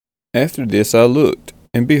After this I looked,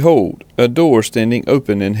 and behold, a door standing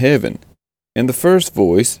open in heaven. And the first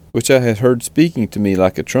voice, which I had heard speaking to me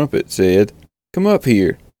like a trumpet, said, Come up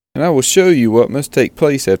here, and I will show you what must take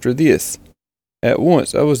place after this. At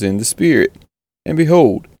once I was in the Spirit, and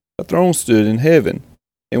behold, a throne stood in heaven,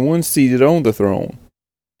 and one seated on the throne.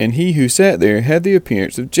 And he who sat there had the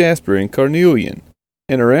appearance of jasper and carnelian,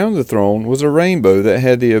 and around the throne was a rainbow that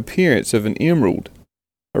had the appearance of an emerald.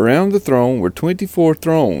 Around the throne were 24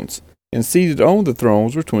 thrones, and seated on the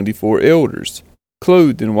thrones were 24 elders,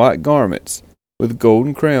 clothed in white garments, with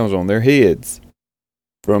golden crowns on their heads.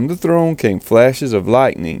 From the throne came flashes of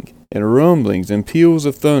lightning, and rumblings and peals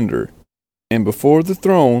of thunder. And before the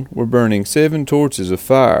throne were burning 7 torches of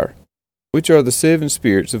fire, which are the 7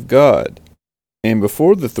 spirits of God. And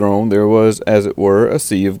before the throne there was, as it were, a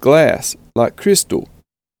sea of glass, like crystal.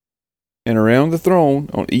 And around the throne,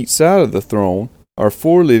 on each side of the throne, are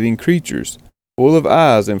 4 living creatures, full of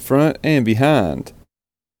eyes in front and behind.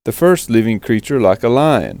 The first living creature like a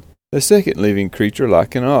lion, the second living creature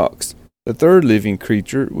like an ox, the third living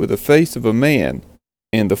creature with the face of a man,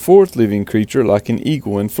 and the fourth living creature like an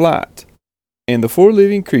eagle in flight. And the 4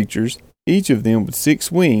 living creatures, each of them with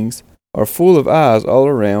 6 wings, are full of eyes all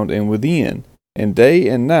around and within, and day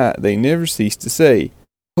and night they never cease to say,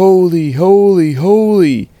 Holy, holy,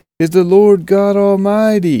 holy is the Lord God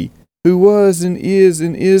Almighty, who was and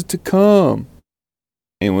is to come.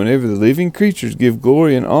 And whenever the living creatures give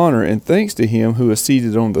glory and honor and thanks to him who is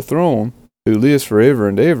seated on the throne, who lives forever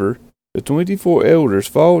and ever, the 24 elders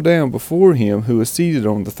fall down before him who is seated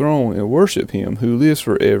on the throne and worship him who lives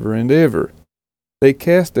forever and ever. They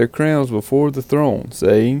cast their crowns before the throne,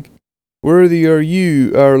 saying, Worthy are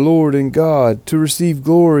you, our Lord and God, to receive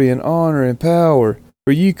glory and honor and power,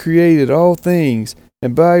 for you created all things,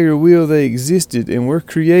 and by your will they existed and were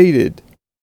created.